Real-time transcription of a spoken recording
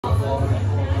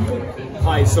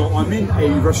Hi, so I'm in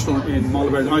a restaurant in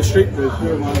Marylebone High Street with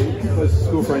two of my closest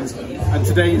school friends, and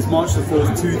today is March the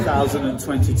 4th,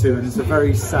 2022, and it's a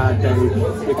very sad day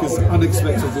because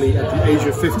unexpectedly at the age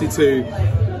of 52,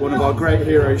 one of our great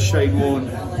heroes, Shane Warne,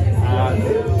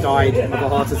 died of a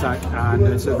heart attack, and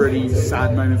it's a really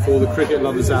sad moment for all the cricket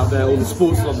lovers out there, all the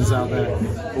sports lovers out there,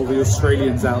 all the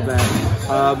Australians out there.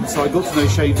 So I got to know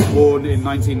Shane Warne in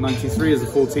 1993 as a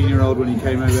 14-year-old when he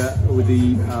came over with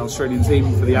the Australian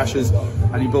team for the Ashes,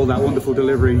 and he bowled that wonderful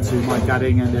delivery to Mike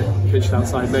Gadding and it pitched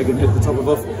outside leg and hit the top of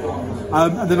off.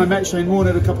 And then I met Shane Warne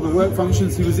at a couple of work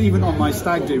functions. He was even on my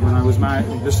stag do when I was married,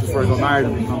 just before I got married.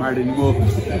 I'm not married anymore.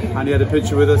 And he had a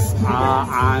picture with us,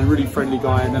 and really friendly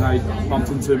guy. And then I bumped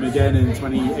into him again in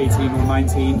 2018 or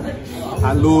 19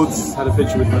 at Lord's, had a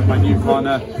picture with my new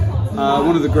partner.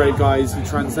 One of the great guys who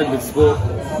transcended sport.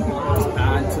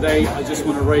 And today I just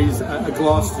want to raise a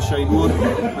glass to Shane Warne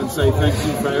and say thank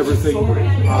you for everything.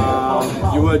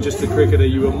 You weren't just a cricketer,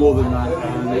 you were more than that.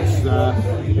 And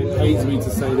it pains me to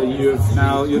say that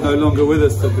you're no longer with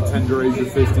us at the tender age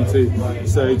of 52.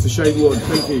 So to Shane Warne,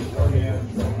 thank you.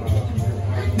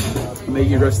 May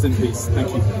you rest in peace. Thank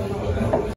you.